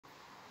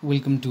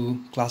Welcome to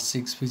class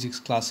 6 physics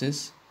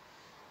classes.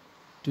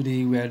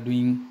 Today we are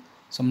doing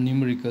some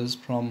numericals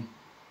from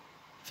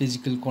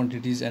physical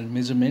quantities and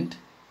measurement,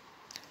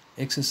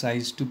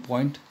 exercise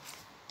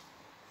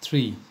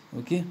 2.3.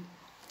 Okay,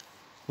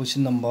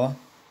 question number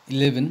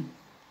 11.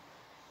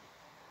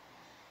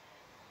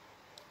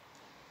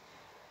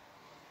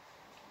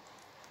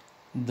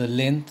 The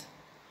length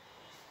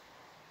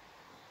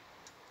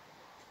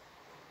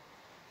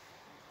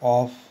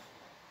of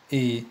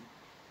a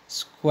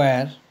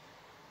square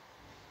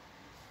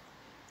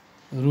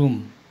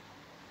room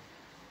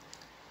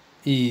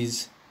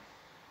is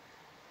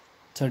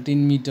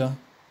 13 meter.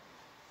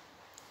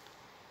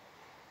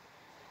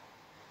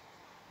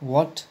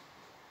 What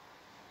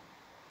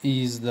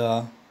is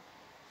the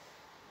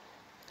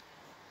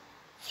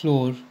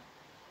floor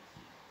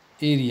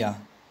area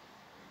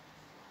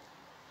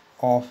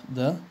of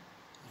the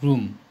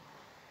room?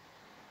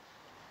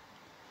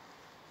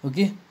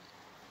 Okay,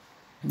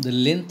 the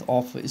length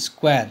of a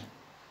square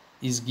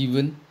is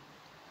given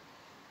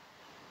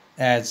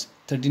as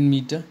 13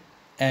 meter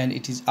and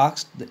it is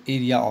asked the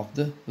area of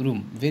the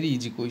room. Very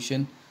easy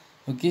question.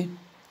 Okay,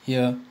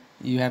 here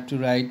you have to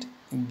write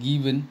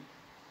given.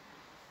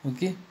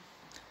 Okay,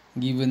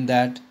 given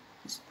that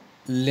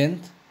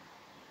length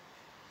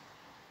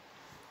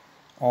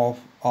of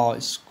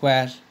a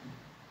square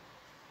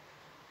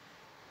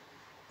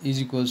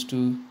is equals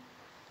to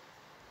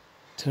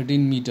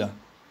 13 meter.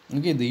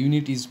 Okay, the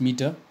unit is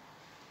meter.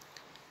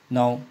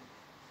 Now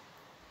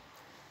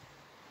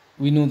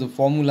we know the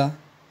formula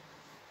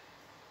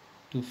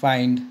to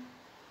find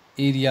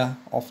area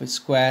of a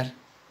square.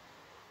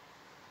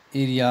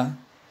 Area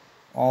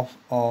of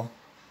a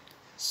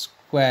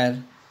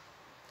square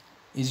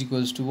is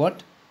equals to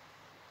what?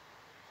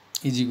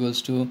 Is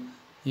equals to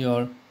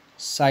your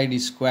side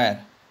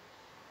square.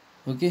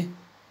 Okay,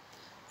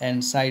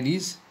 and side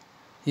is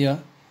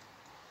here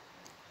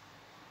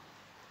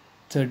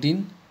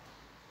 13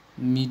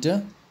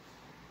 meter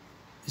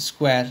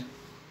square.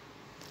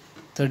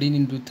 13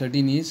 into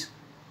 13 is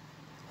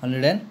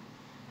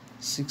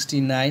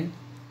 169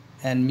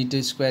 and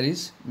meter square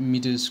is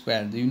meter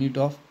square. The unit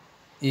of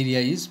area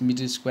is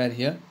meter square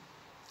here.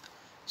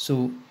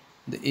 So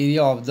the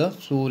area of the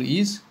floor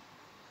is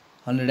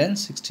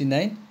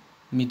 169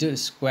 meter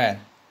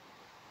square.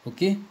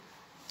 Okay,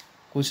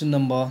 question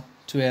number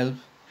 12.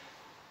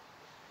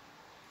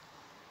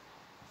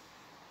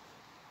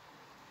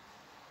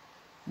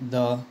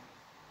 The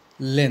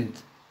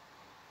length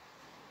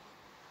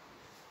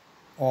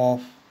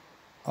of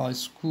a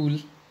school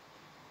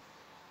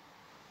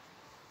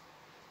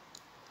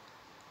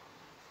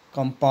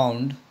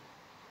compound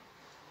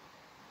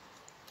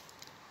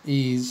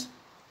is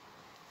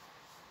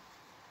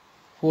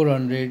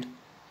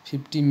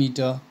 450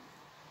 meter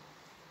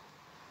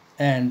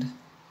and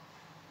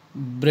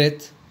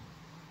breadth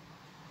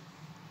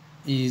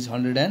is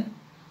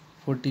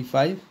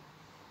 145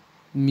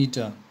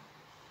 meter.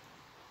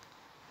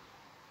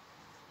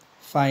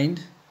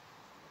 Find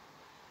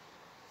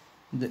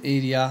the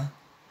area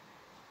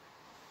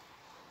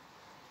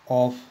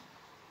of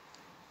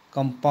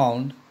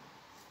compound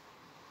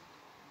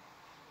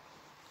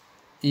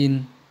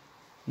in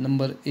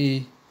number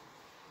A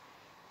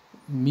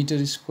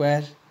meter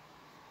square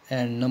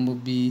and number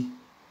B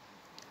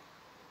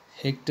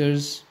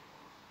hectares.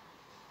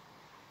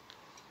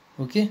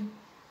 Okay,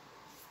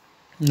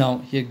 now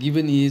here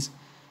given is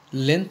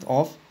length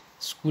of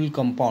school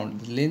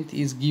compound. The length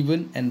is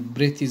given and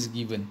breadth is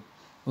given.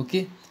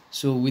 Okay,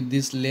 so with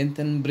this length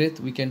and breadth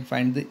we can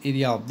find the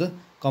area of the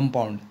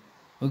compound.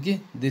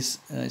 Okay, this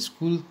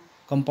school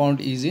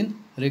compound is in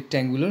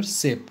rectangular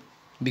shape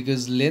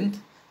because length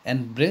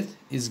and breadth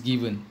is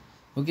given.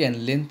 Okay,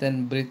 and length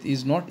and breadth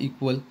is not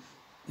equal.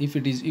 If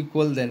it is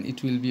equal, then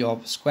it will be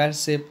of square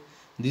shape.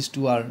 These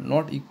two are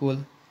not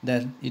equal,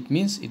 then it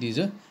means it is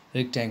a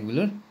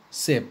rectangular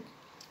shape.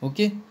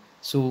 Okay,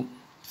 so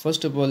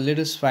first of all let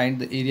us find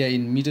the area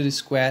in meter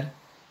square.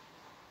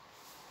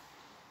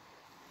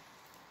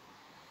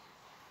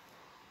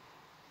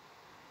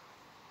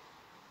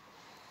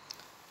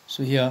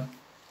 So here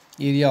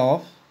area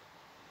of,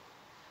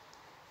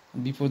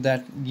 before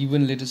that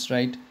given, let us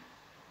write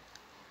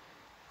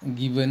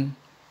given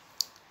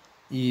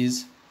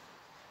is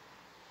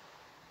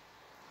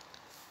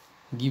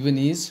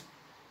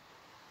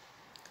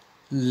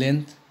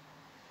length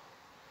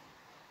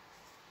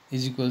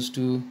is equals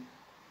to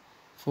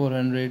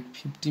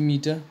 450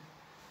 meter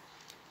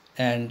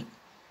and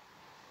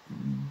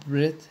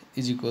breadth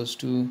is equals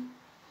to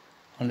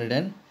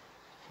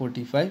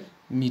 145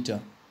 meter.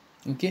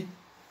 Okay,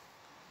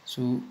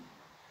 so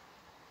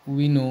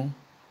we know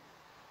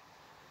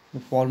the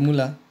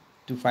formula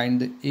to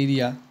find the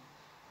area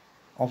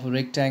of a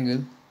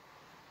rectangle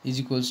is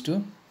equals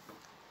to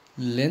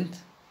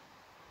length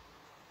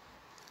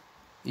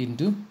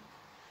into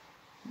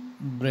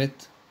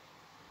breadth.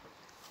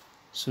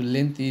 So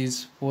length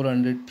is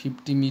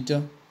 450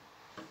 meter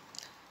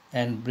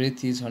and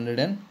breadth is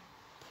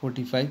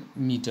 145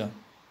 meter.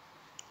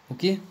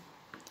 Okay,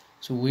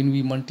 so when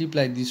we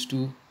multiply these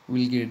two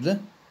we'll get the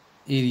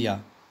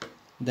area.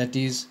 that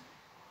is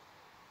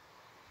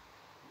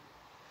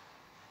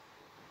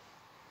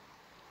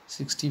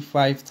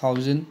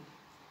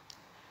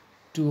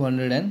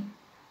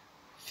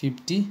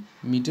 65,250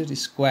 meter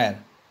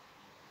square.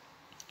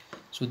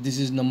 So this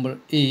is number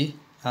A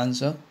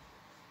answer.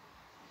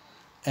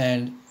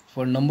 And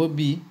for number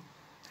B,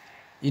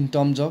 in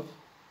terms of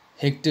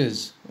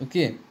hectares,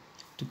 okay,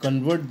 to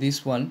convert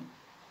this one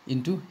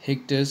into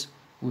hectares,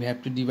 we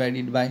have to divide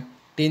it by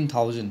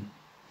 10,000,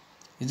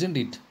 isn't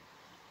it?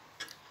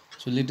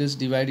 So let us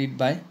divide it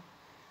by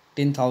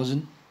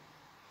 10,000.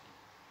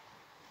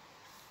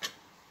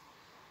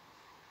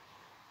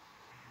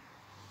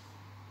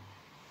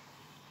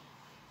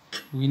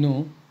 We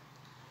know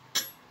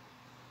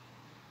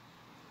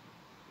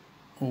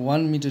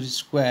 1 meter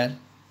square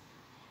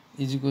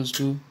is equals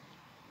to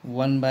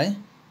 1 by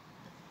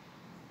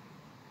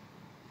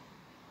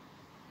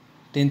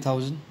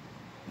 10,000,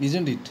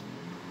 isn't it?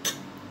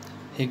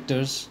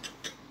 Hectares.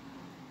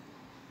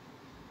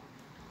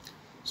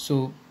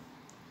 So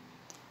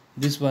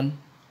this one,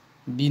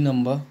 B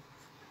number,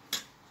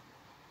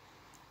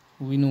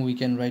 we know we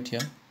can write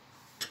here.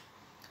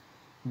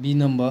 B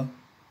number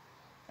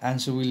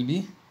answer will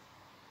be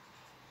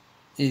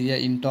area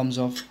in terms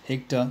of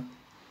hectare.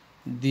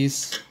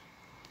 This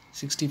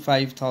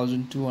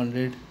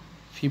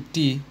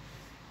 65,250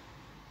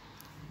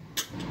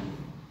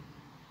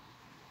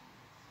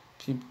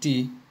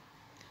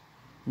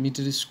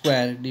 meter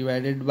square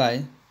divided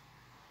by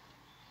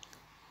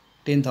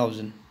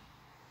 10,000.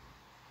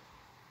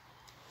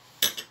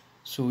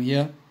 So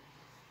here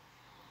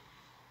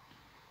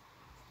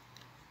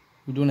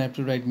we don't have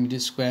to write meter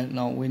square.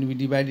 Now when we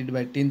divide it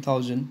by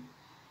 10,000,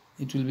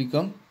 it will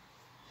become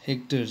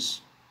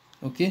hectares.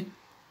 Okay,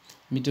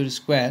 meter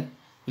square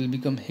will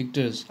become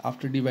hectares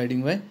after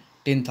dividing by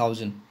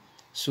 10,000.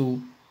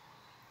 So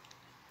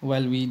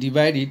while we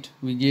divide it,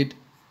 we get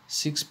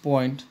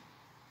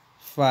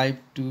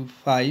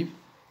 6.525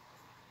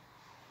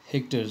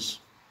 hectares.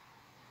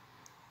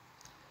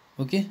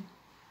 Okay.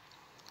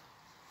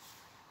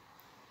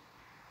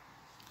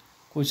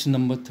 Question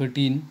number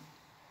 13.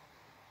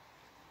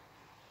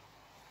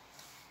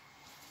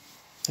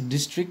 A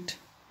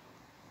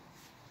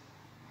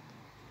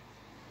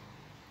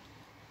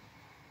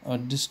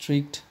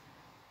district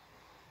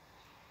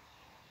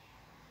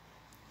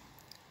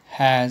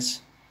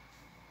has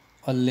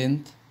a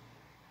length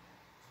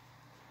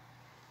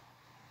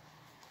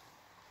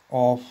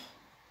of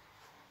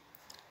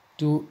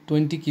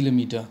 20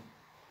 kilometer,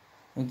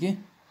 okay,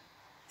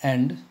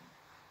 and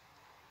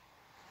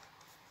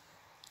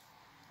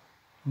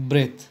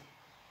breadth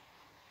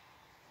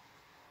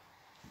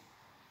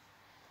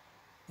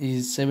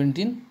is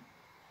 17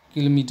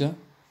 kilometer.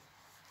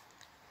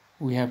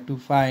 We have to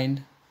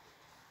find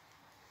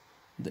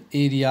the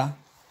area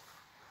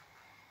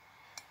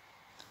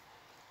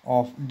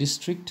of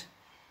district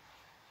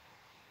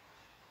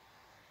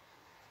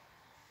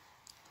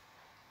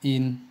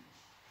in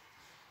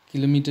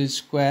kilometer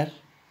square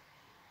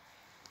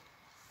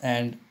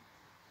and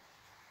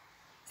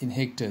in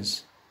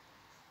hectares.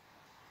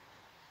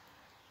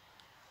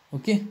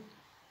 Okay,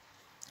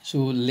 so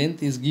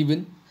length is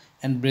given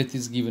and breadth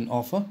is given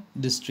of a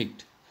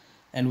district,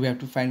 and we have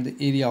to find the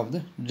area of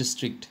the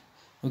district.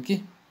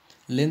 Okay,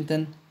 length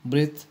and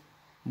breadth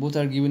both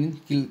are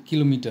given in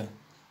kilometer.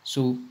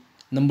 So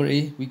number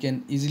A we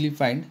can easily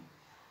find,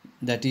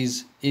 that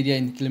is area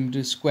in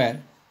kilometer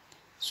square.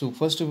 So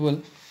first of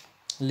all,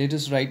 let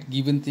us write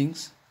given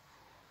things.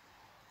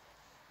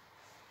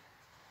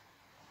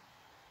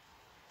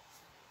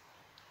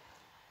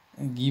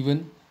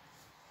 Given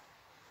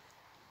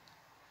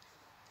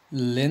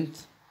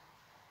length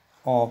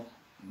of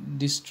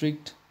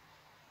district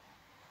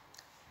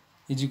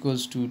is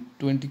equals to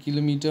 20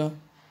 kilometer,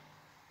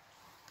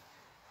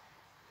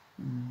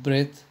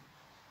 breadth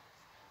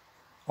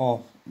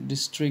of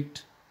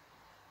district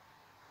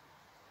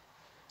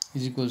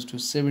is equals to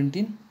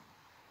 17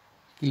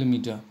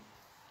 kilometer.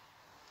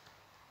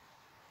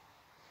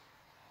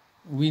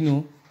 We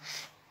know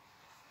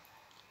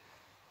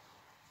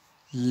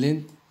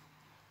length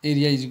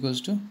area is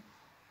equals to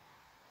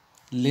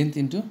length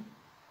into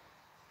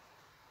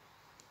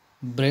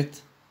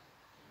breadth.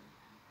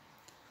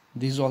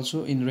 This is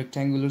also in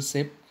rectangular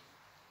shape.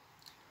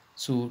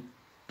 So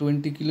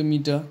 20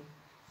 kilometer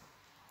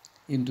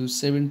into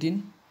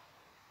 17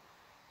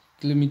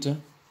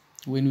 kilometer,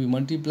 when we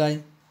multiply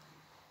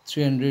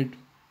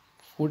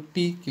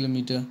 340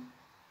 kilometer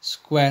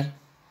square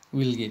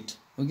we'll get.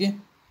 Okay,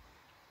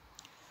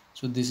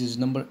 so this is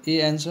number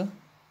A answer.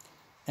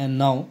 And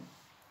now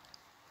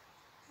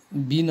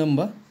B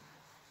number,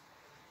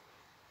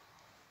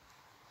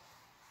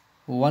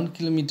 1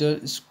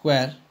 kilometer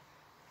square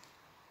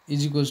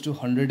is equals to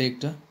 100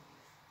 hectare.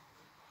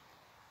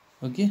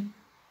 Okay,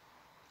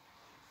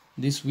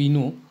 this we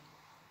know,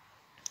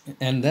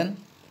 and then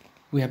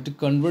we have to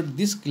convert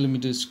this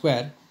kilometer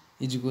square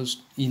is equals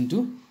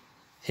into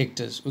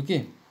hectares.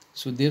 Okay,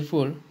 so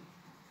therefore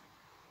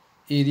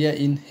area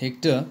in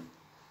hectare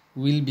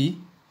will be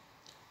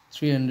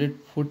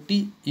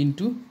 340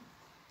 into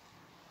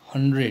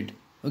 100.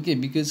 Okay,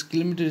 because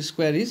kilometer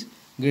square is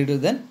greater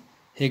than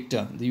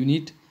hectare. The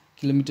unit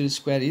kilometer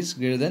square is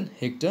greater than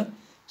hectare.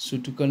 So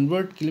to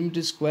convert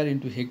kilometer square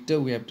into hectare,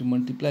 we have to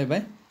multiply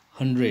by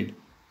 100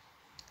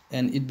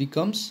 and it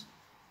becomes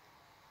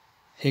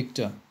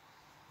hectare.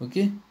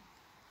 Okay,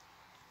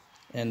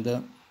 and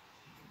the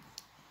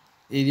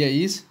area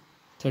is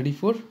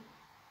 34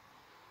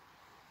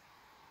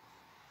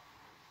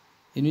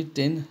 unit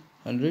 10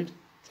 100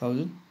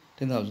 1000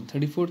 10,000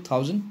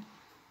 34,000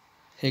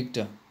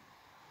 hectare.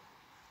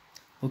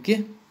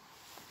 Okay,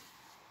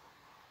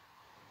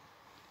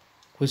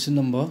 question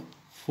number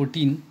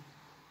 14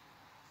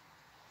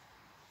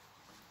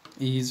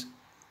 is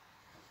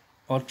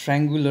a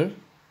triangular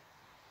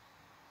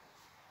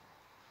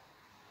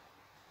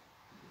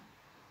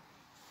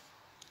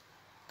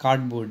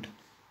cardboard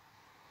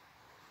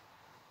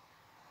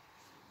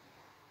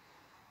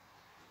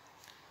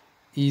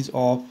is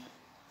of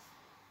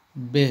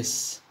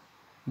base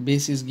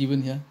is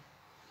given here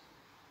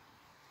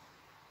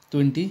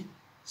 20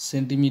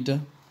 centimeter.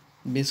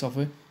 Base of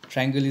a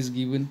triangle is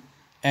given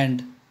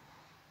and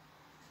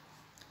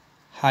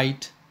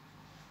height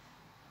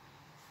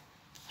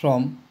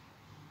from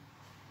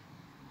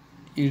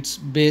its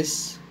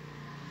base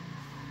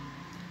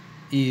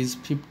is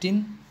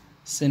 15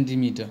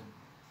 centimeter.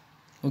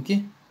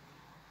 Okay,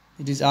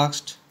 it is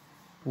asked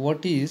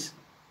what is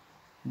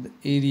the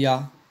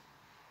area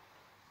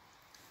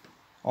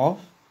of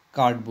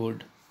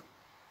cardboard.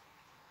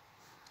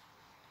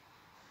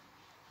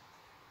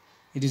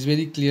 It is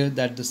very clear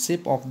that the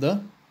shape of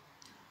the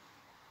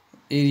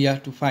area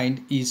to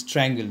find is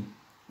triangle.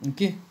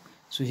 Okay,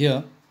 so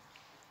here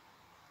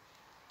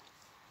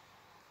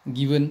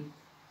given,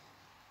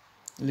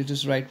 let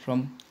us write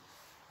from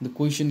the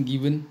question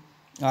given,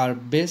 our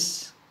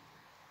base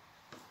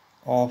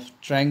of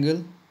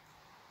triangle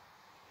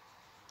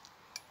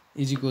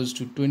is equals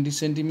to 20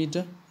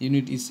 centimeter,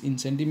 unit is in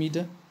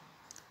centimeter,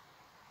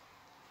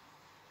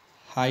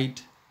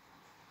 height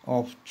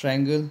of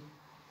triangle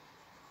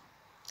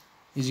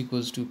is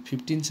equals to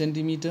 15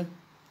 centimeter,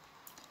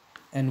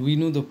 and we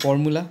know the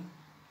formula.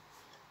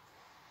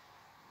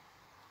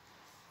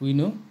 We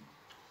know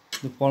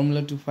the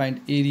formula to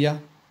find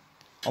area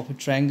of a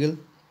triangle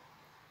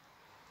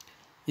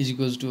is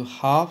equals to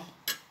half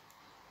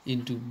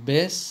into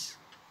base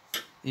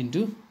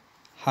into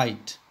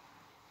height.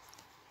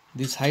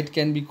 This height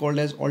can be called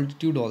as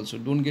altitude also,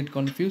 don't get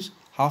confused.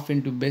 Half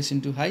into base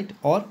into height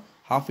or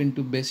half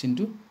into base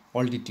into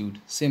altitude,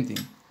 same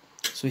thing.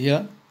 So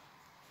here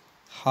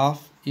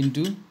half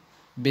into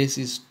base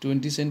is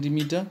 20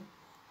 centimeter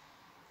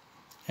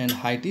and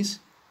height is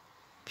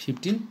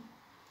 15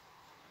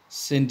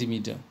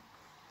 centimeter.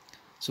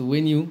 So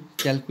when you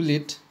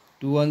calculate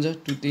 2 ones are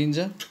 2 tens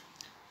are,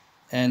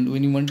 and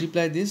when you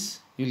multiply this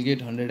you will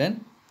get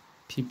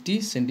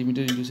 150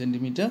 centimeter into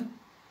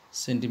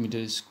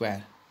centimeter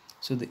square.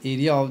 So the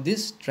area of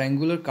this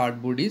triangular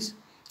cardboard is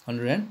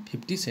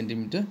 150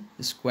 centimeter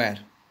square.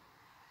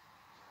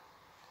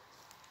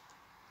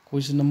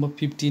 Question number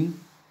 15.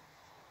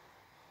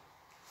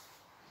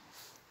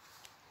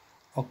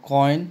 A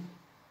coin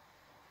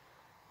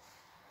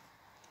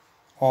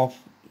of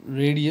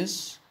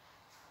radius,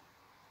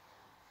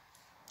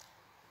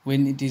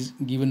 when it is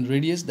given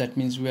radius, that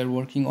means we are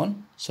working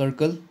on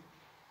circle,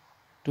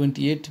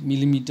 28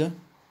 millimeter.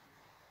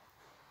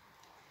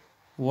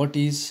 What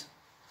is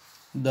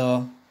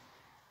the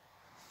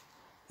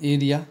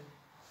area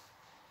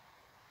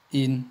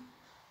in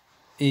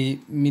A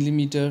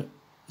millimeter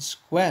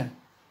square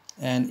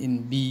and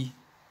in B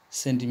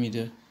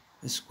centimeter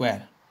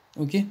square?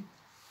 Okay,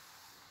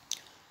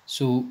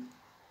 so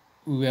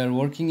we are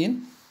working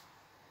in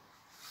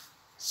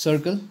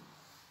circle.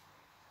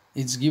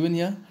 It's given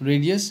here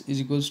radius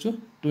is equals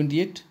to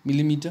 28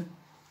 millimeter.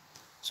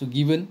 So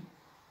given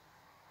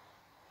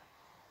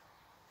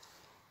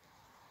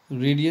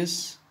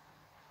radius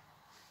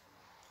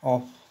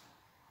of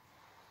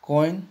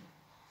coin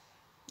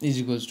is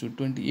equals to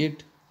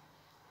 28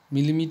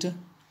 millimeter.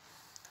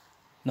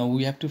 Now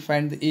we have to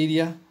find the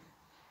area,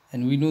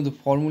 and we know the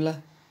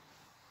formula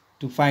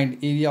to find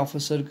area of a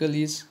circle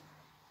is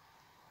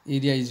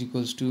area is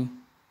equals to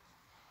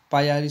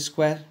pi r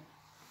square.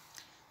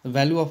 The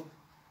value of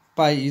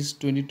pi is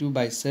 22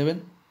 by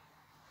 7.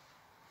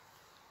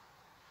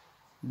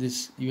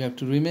 This you have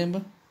to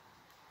remember.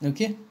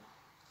 Okay,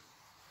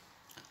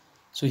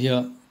 so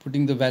here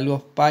putting the value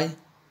of pi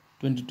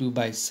 22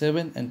 by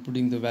 7 and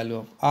putting the value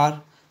of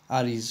r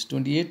is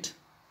 28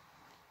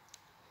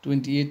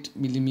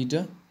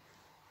 millimeter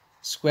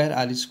square,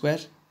 r is square.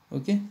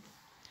 Okay,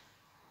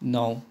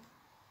 now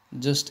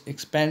just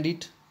expand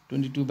it,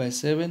 22 by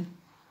 7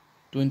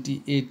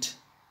 28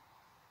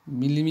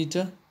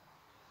 millimeter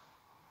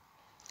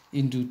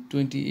into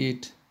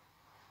 28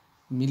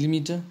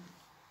 millimeter,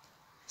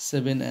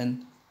 7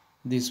 and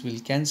this will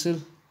cancel,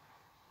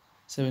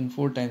 7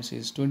 4 times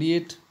is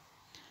 28,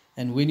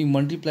 and when you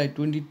multiply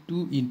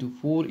 22 into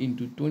 4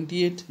 into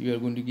 28 you are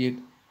going to get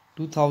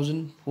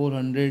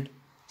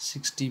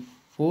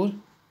 2464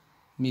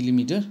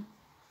 millimeter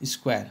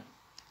square.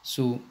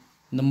 So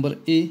number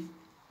A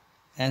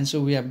answer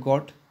we have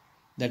got,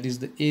 that is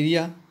the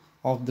area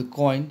of the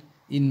coin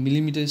in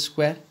millimeter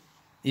square,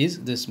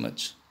 is this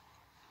much.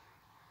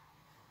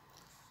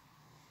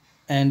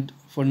 And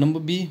for number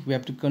B, we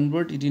have to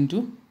convert it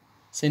into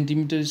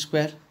centimeter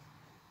square.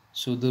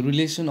 So the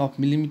relation of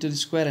millimeter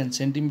square and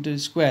centimeter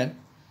square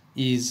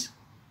is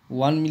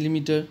 1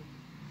 millimeter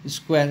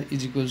square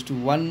is equals to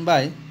 1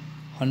 by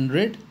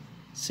 100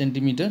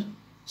 centimeter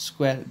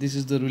square. This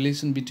is the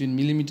relation between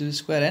millimeter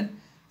square and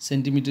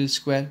centimeter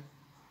square.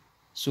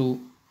 So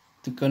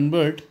to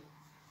convert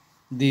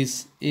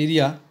this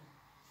area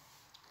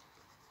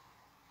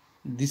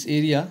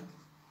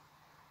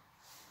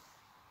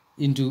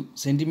into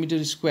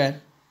centimeter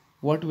square,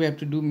 what we have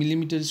to do,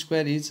 millimeter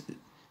square is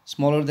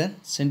smaller than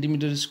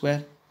centimeter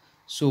square.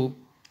 So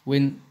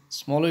when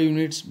smaller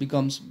units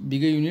becomes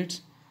bigger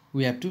units,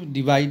 we have to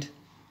divide.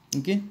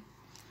 Okay,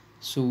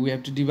 so we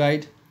have to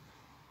divide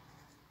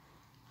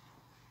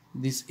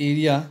this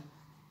area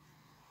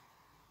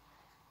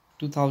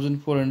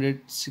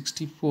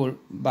 2464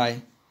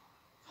 by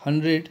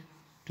 100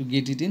 to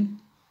get it in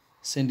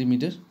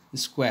centimeter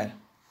square.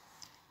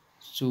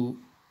 So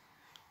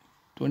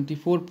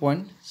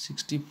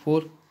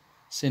 24.64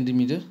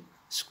 centimeter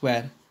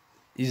square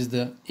is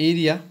the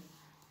area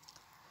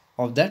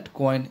of that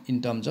coin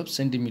in terms of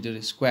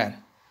centimeter square.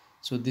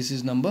 So this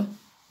is number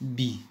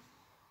B.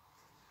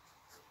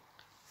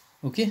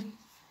 Okay,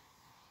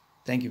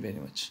 thank you very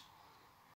much.